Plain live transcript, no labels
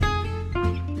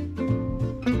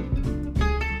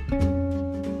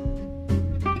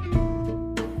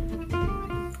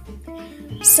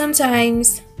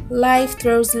Sometimes life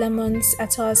throws lemons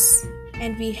at us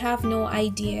and we have no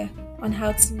idea on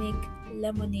how to make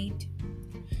lemonade.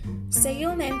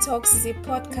 Sayulnen Talks is a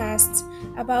podcast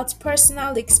about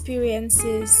personal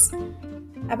experiences,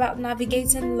 about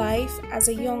navigating life as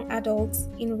a young adult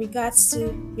in regards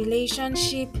to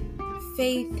relationship,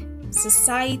 faith,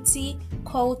 society,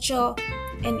 culture,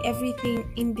 and everything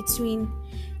in between.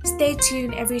 Stay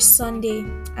tuned every Sunday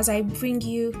as I bring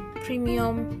you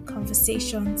premium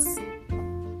conversations.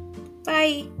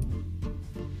 Bye.